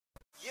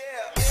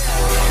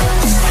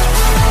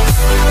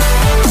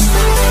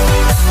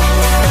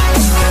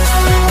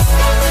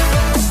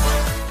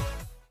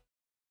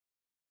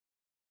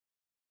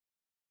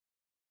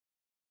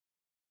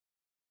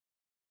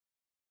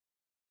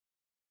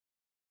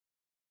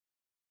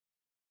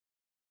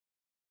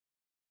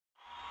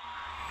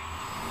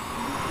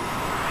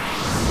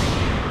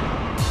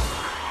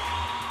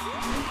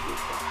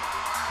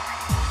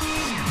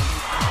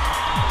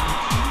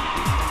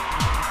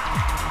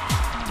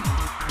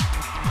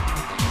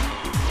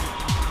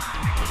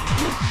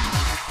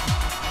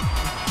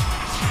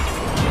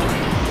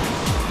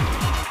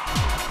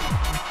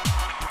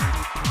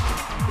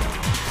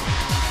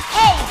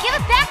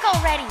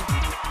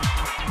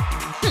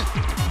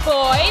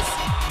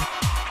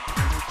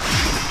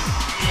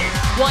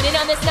Want in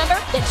on this number?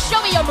 Then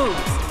show me your moves.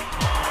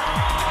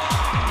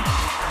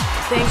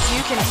 Think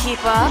you can keep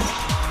up?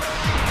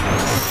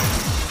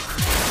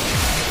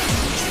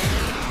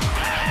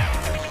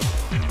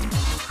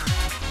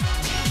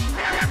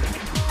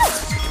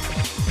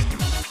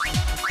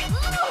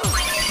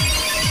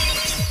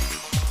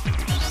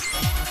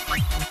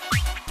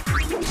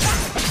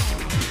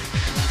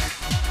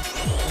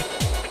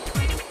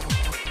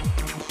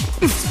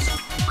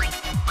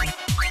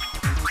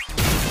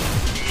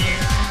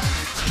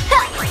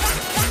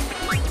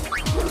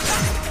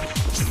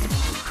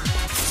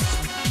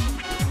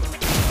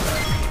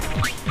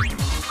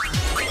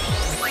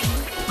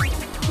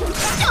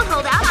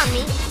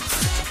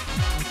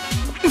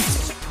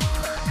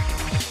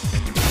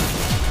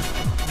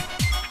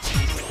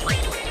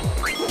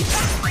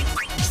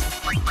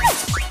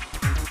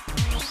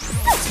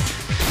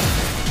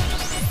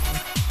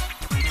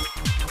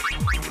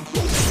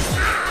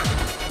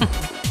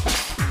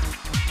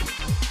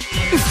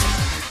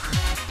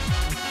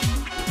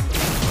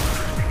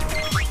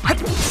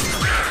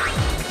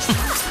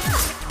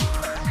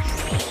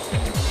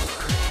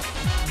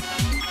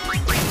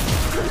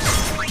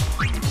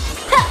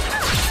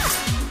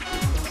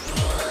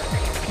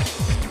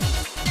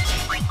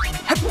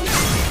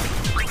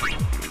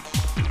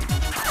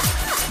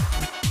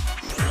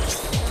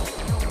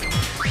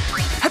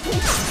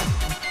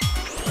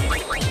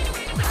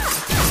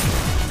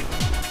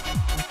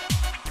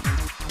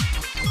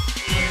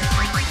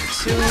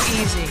 Too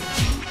easy.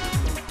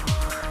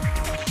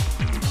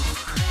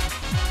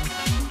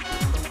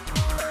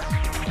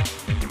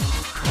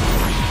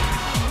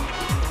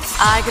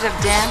 I could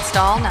have danced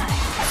all night.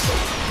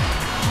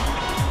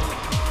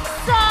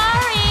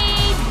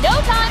 Sorry! No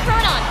time for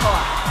an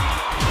encore.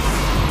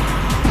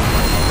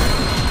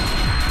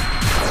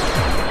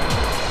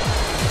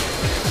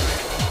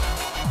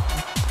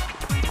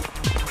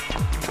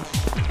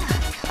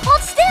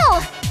 Hold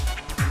still!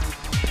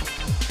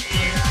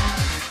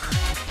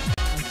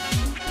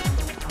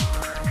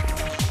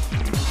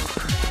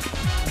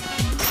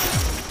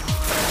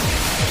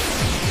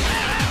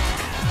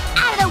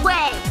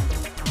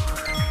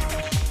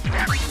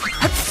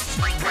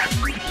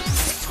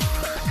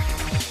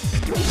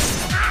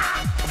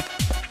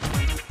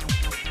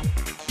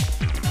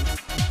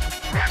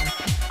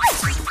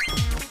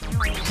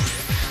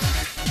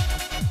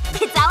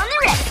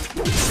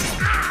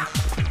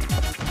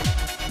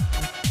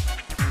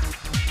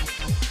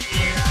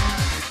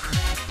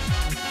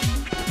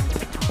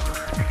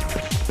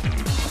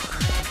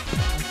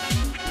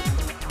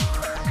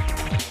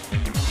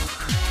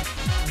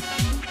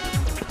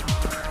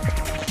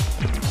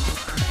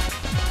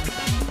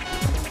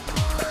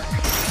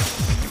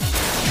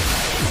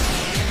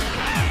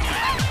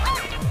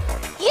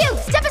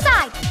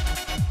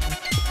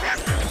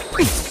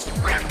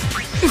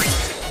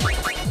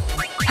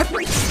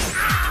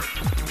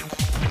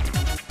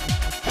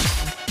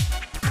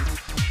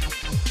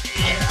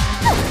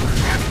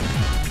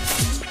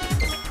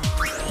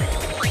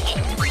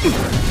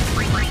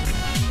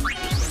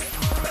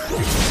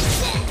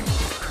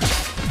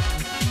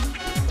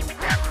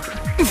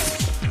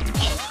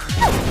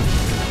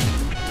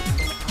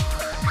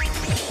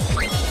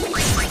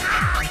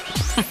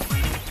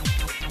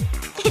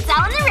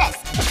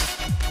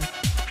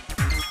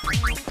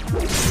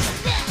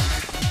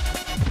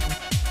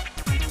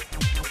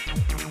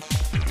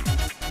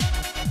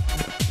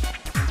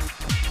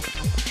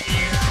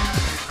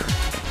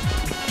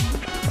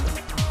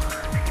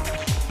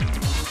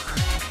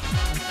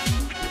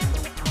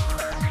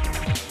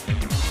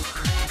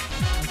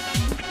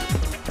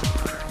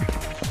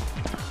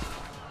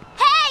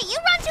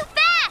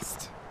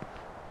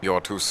 You're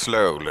too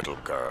slow, little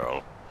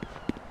girl.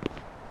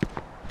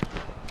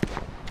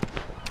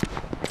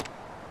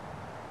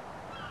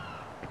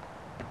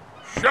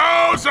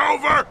 Show's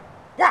over!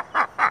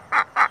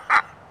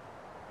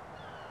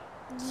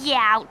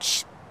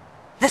 Youch.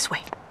 This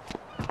way.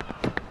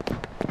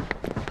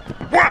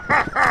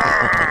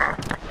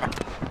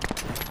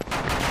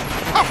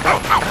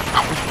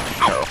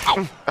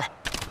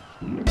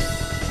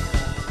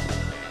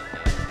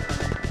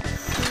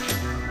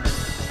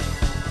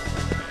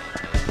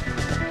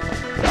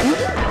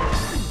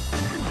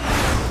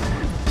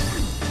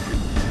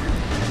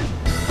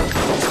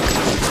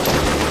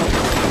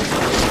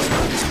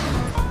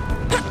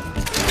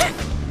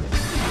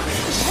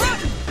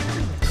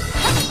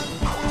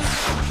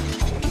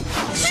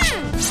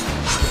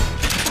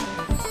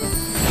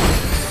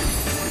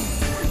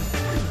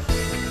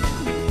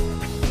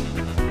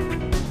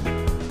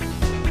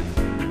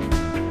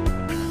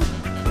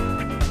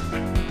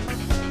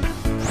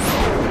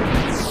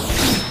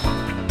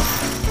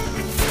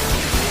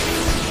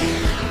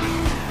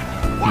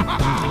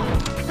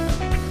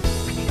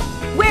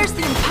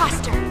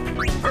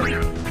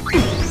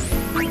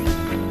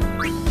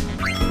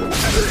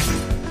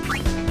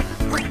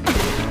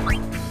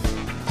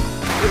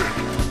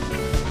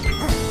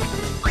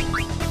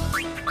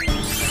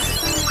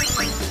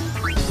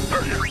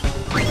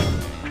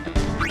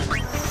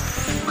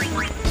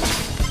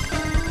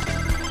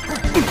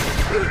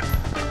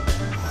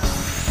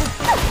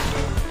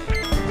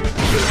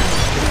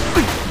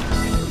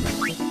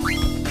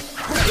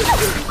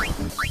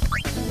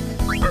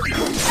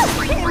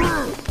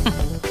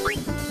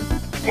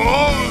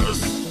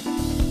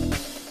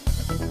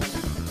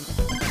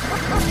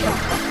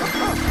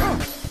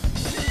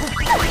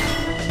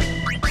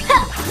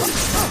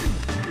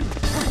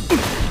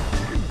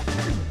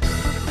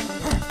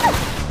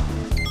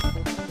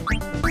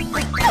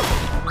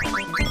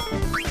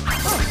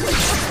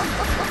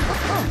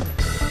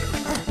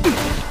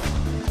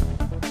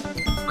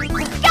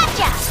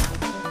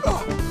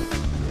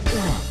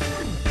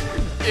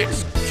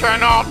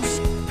 cannot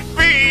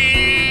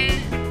be!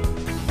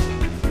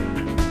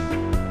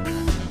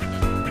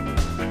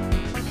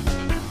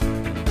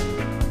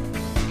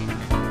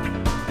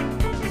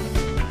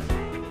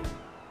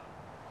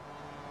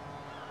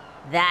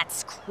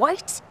 That's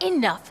quite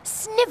enough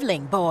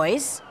sniveling,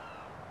 boys.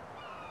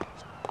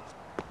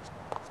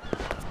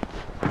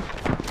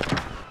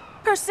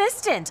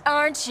 Persistent,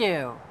 aren't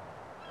you?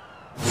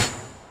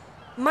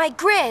 My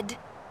grid.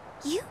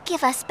 You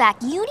give us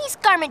back Uni's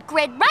garment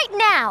grid right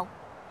now!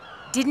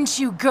 Didn't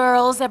you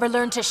girls ever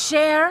learn to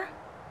share?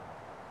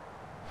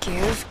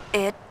 Give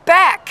it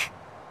back.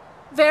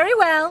 Very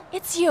well,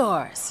 it's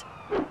yours.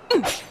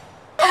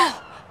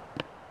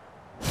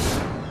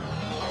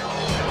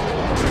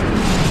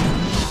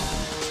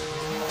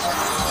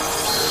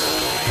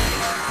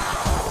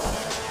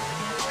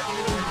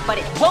 But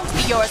it won't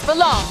be yours for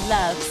long,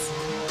 loves.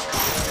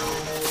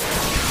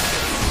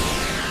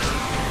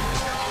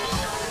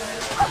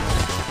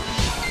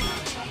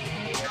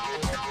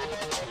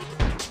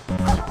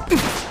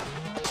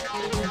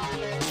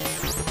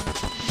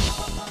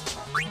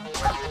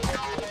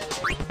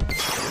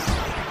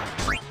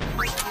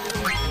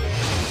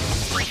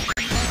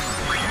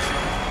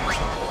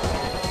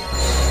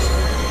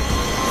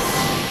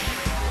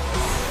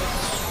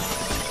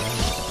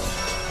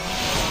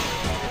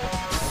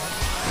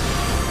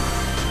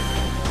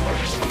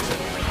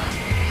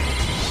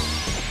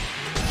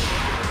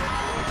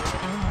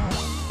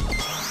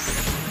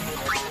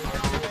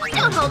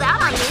 Don't hold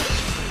out on me!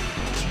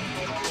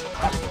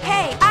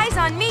 Hey, eyes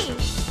on me.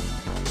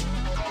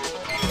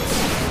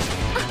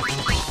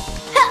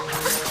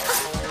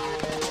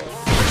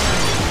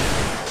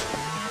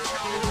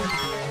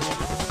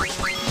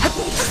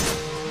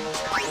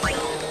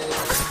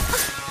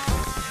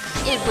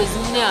 It was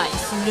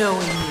nice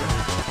knowing you.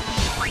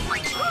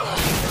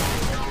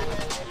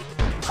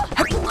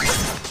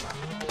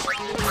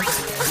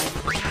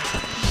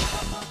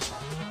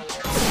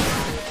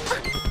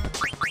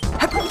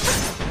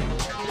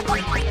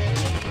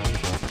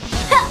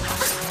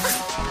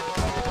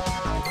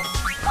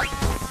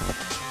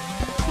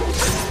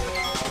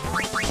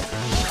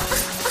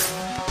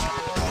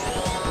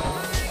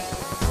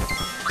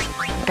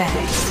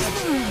 Bang.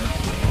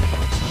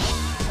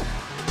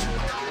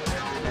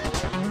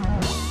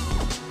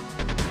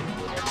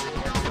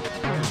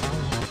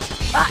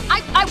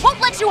 I won't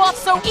let you off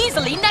so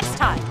easily next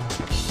time.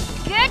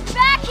 Get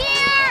back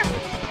here!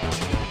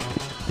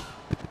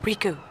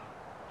 Riku,